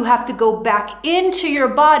 now you have to go back into your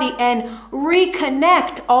body and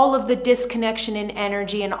reconnect all of the disconnection in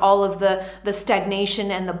energy and all of the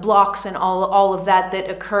stagnation and the blocks and all of that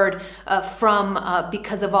occurred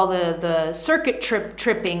because of all the circuit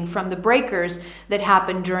tripping from the breakers that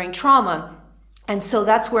happened during trauma. And so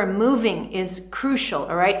that's where moving is crucial,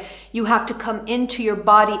 all right? You have to come into your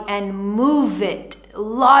body and move it. A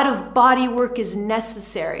lot of body work is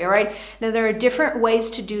necessary, all right? Now, there are different ways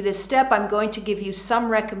to do this step. I'm going to give you some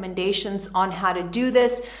recommendations on how to do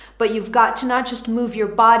this, but you've got to not just move your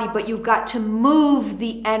body, but you've got to move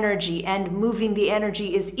the energy, and moving the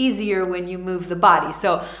energy is easier when you move the body.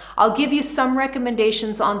 So I'll give you some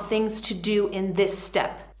recommendations on things to do in this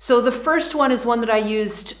step. So the first one is one that I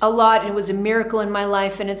used a lot, and it was a miracle in my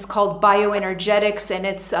life, and it's called bioenergetics, and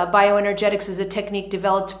bioenergetics is a technique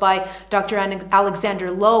developed by Dr. Alexander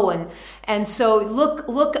Lowen. And so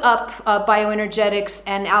look up bioenergetics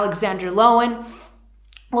and Alexander Lowen.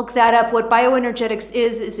 Look that up. What bioenergetics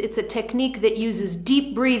is it's a technique that uses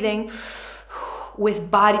deep breathing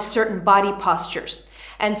with certain body postures.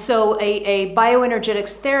 And so a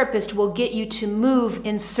bioenergetics therapist will get you to move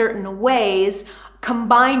in certain ways,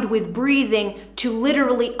 combined with breathing, to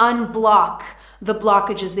literally unblock the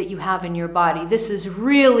blockages that you have in your body. This is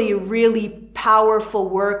really, really powerful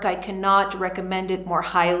work. I cannot recommend it more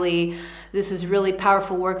highly. This is really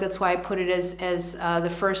powerful work. That's why I put it as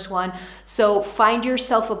the first one. So find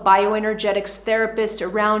yourself a bioenergetics therapist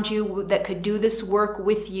around you that could do this work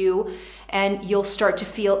with you, and you'll start to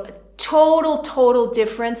feel total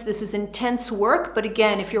difference. This is intense work, but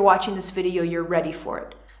again, if you're watching this video, you're ready for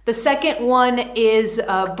it. The second one is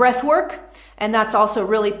breath work, and that's also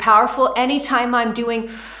really powerful. Anytime I'm doing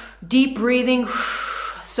deep breathing,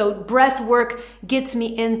 So breath work gets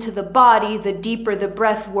me into the body. The deeper the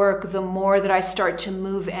breath work, the more that I start to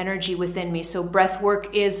move energy within me. So breath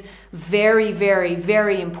work is very, very,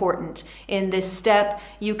 very important in this step.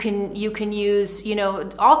 You can use,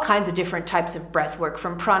 all kinds of different types of breath work,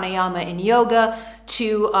 from pranayama in yoga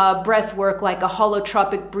to breath work like a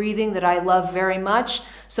holotropic breathing that I love very much.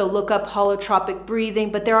 So look up holotropic breathing,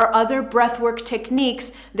 but there are other breathwork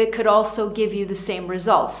techniques that could also give you the same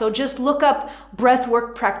results. So just look up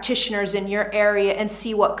breathwork practitioners in your area and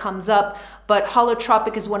see what comes up. But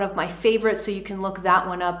holotropic is one of my favorites, so you can look that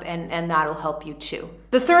one up and that'll help you too.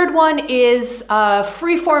 The third one is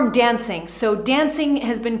freeform dancing. So dancing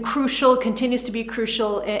has been crucial, continues to be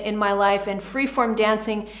crucial in my life, and freeform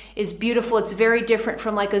dancing is beautiful. It's very different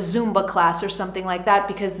from like a Zumba class or something like that,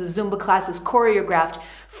 because the Zumba class is choreographed.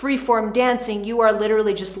 Freeform dancing, you are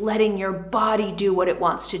literally just letting your body do what it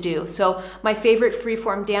wants to do. So my favorite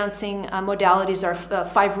freeform dancing modalities are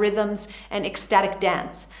 5 rhythms and ecstatic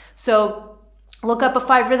dance. So look up a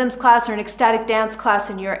 5 rhythms class or an ecstatic dance class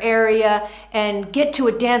in your area and get to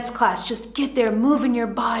a dance class. Just get there, moving your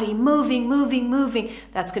body, moving.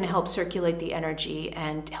 That's going to help circulate the energy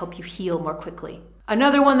and help you heal more quickly.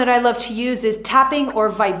 Another one that I love to use is tapping or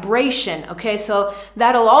vibration. Okay, so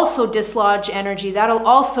that'll also dislodge energy. That'll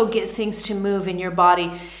also get things to move in your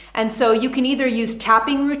body. And so you can either use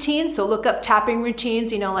tapping routines. So look up tapping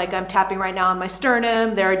routines, like I'm tapping right now on my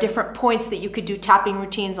sternum. There are different points that you could do tapping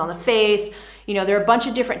routines on the face. There are a bunch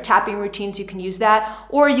of different tapping routines. You can use that.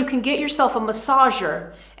 Or you can get yourself a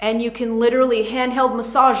massager, and you can literally handheld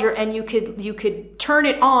massager, and you could turn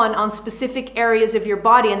it on specific areas of your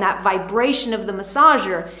body, and that vibration of the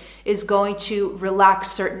massager is going to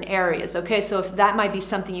relax certain areas. Okay, so if that might be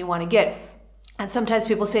something you want to get. And sometimes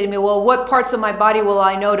people say to me, well, what parts of my body will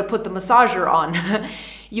I know to put the massager on?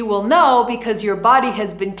 You will know because your body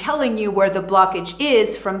has been telling you where the blockage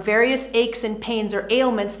is from various aches and pains or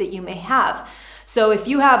ailments that you may have. So if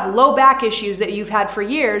you have low back issues that you've had for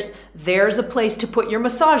years, there's a place to put your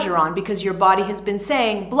massager on, because your body has been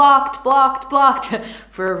saying blocked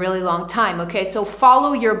for a really long time. Okay, so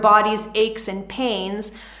follow your body's aches and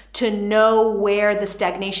pains to know where the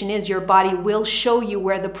stagnation is. Your body will show you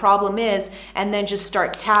where the problem is, and then just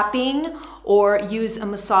start tapping or use a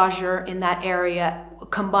massager in that area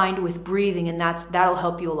combined with breathing, and that'll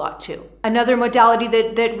help you a lot too. Another modality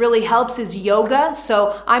that really helps is yoga.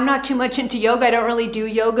 So I'm not too much into yoga. I don't really do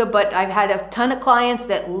yoga, but I've had a ton of clients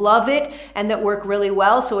that love it and that work really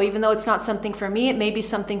well. So even though it's not something for me, it may be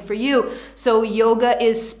something for you. So yoga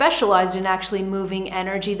is specialized in actually moving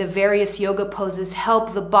energy. The various yoga poses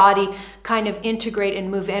help the body kind of integrate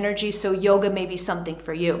and move energy. So yoga may be something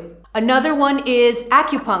for you. Another one is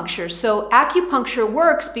acupuncture. So acupuncture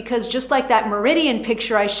works because just like that meridian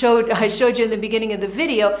picture I showed you in the beginning of the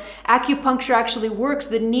video, acupuncture actually works.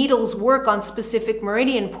 The needles work on specific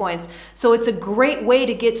meridian points. So it's a great way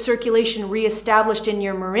to get circulation reestablished in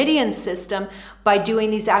your meridian system by doing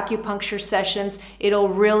these acupuncture sessions. It'll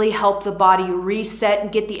really help the body reset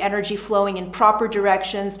and get the energy flowing in proper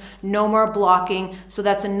directions, no more blocking. So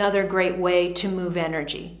that's another great way to move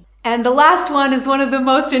energy. And the last one is one of the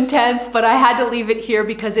most intense, but I had to leave it here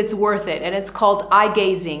because it's worth it, and it's called eye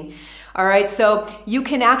gazing. All right, so you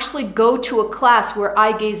can actually go to a class where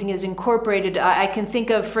eye gazing is incorporated. I can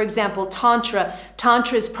think of, for example, Tantra.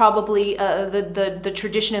 Tantra is probably the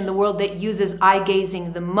tradition in the world that uses eye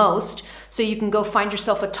gazing the most. So you can go find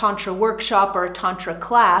yourself a Tantra workshop or a Tantra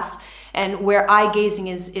class, and where eye gazing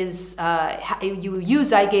is you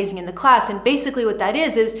use eye gazing in the class. And basically what that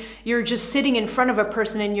is you're just sitting in front of a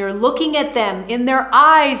person and you're looking at them in their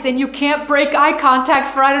eyes, and you can't break eye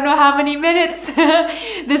contact for I don't know how many minutes.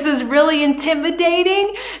 This is really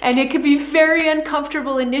intimidating, and it can be very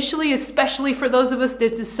uncomfortable initially, especially for those of us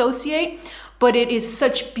that dissociate. But it is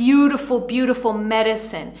such beautiful, beautiful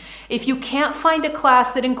medicine. If you can't find a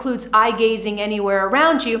class that includes eye gazing anywhere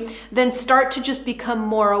around you, then start to just become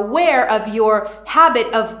more aware of your habit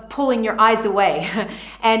of pulling your eyes away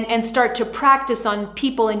and start to practice on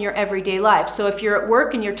people in your everyday life. So if you're at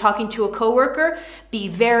work and you're talking to a coworker, be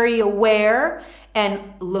very aware and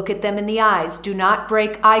look at them in the eyes. Do not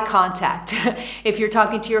break eye contact. If you're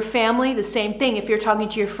talking to your family, the same thing. If you're talking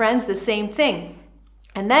to your friends, the same thing.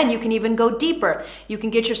 And then you can even go deeper. You can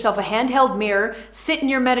get yourself a handheld mirror, sit in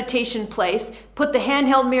your meditation place, put the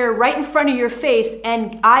handheld mirror right in front of your face,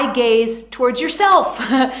 and eye gaze towards yourself.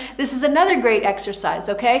 This is another great exercise,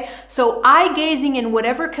 okay? So eye gazing in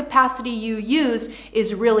whatever capacity you use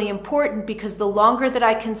is really important, because the longer that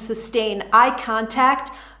I can sustain eye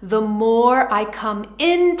contact, the more I come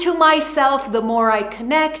into myself, the more I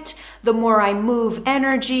connect, the more I move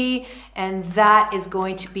energy, And that is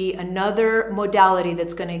going to be another modality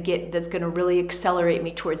that's going to really accelerate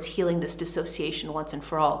me towards healing this dissociation once and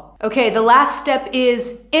for all. Okay, the last step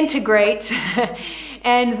is integrate.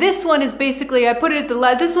 And this one is basically, I put it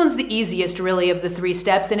at this one's the easiest really of the 3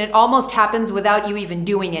 steps, and it almost happens without you even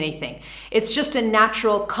doing anything. It's just a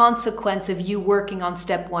natural consequence of you working on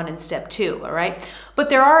step 1 and step 2, all right? But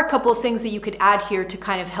there are a couple of things that you could add here to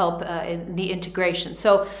kind of help in the integration.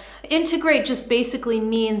 So integrate just basically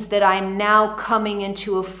means that I'm now coming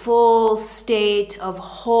into a full state of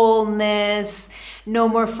wholeness. No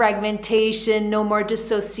more fragmentation, no more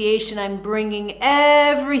dissociation. I'm bringing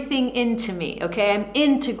everything into me, okay? I'm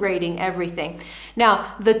integrating everything.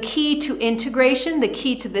 Now, the key to integration, the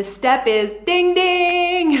key to this step is ding,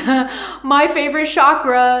 ding, my favorite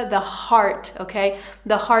chakra, the heart, okay?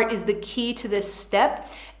 The heart is the key to this step.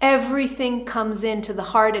 Everything comes into the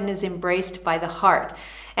heart and is embraced by the heart.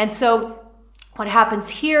 And so what happens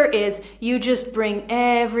here is you just bring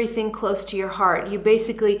everything close to your heart.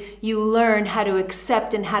 You learn how to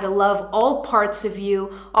accept and how to love all parts of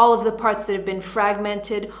you, all of the parts that have been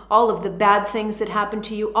fragmented, all of the bad things that happen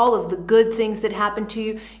to you, all of the good things that happen to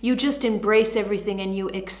you. You just embrace everything and you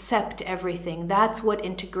accept everything. That's what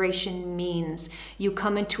integration means. You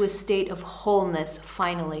come into a state of wholeness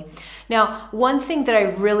finally. Now, one thing that I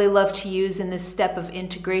really love to use in this step of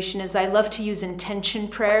integration is I love to use intention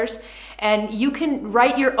prayers. And you can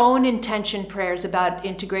write your own intention prayers about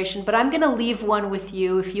integration, but I'm going to leave one with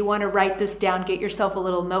you. If you want to write this down, get yourself a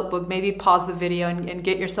little notebook, maybe pause the video and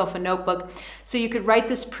get yourself a notebook. So you could write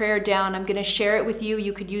this prayer down. I'm going to share it with you.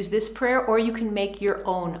 You could use this prayer or you can make your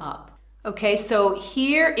own up. Okay, so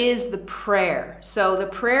here is the prayer. So the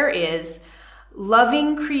prayer is,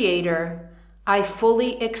 loving Creator, I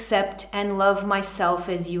fully accept and love myself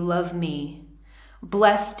as you love me.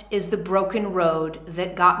 Blessed is the broken road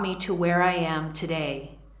that got me to where I am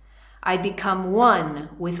today. I become one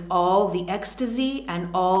with all the ecstasy and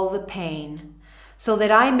all the pain, so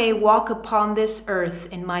that I may walk upon this earth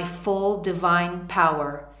in my full divine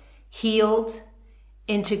power, healed,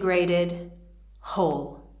 integrated,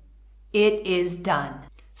 whole. It is done.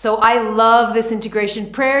 So I love this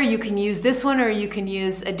integration prayer. You can use this one or you can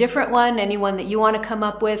use a different one, anyone that you want to come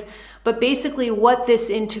up with. But basically what this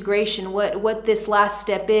integration, what this last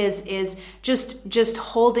step is just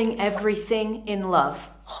holding everything in love.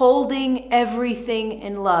 Holding everything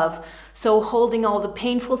in love. So holding all the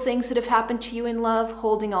painful things that have happened to you in love,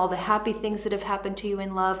 holding all the happy things that have happened to you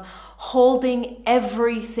in love, holding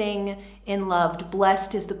everything in love.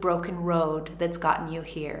 Blessed is the broken road that's gotten you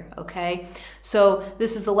here, okay? So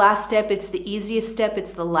this is the last step. It's the easiest step.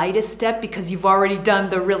 It's the lightest step because you've already done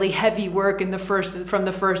the really heavy work from the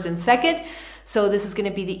first and second. So this is going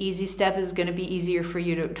to be the easy step. It's going to be easier for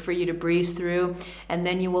you to breeze through, and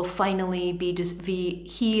then you will finally be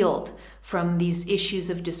healed from these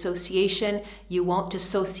issues of dissociation. You won't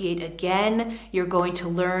dissociate again. You're going to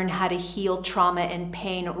learn how to heal trauma and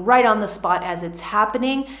pain right on the spot as it's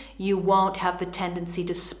happening. You won't have the tendency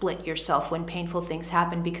to split yourself when painful things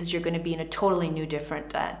happen because you're going to be in a totally new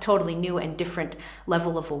and different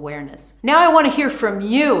level of awareness. Now I want to hear from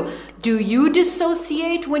you. Do you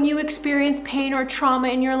dissociate when you experience pain or trauma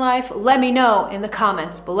in your life? Let me know in the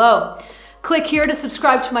comments below. Click here to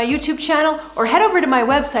subscribe to my YouTube channel or head over to my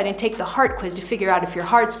website and take the heart quiz to figure out if your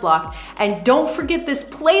heart's blocked. And don't forget this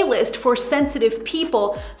playlist for sensitive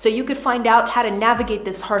people so you could find out how to navigate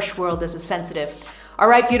this harsh world as a sensitive. All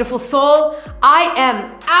right, beautiful soul, I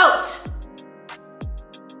am out.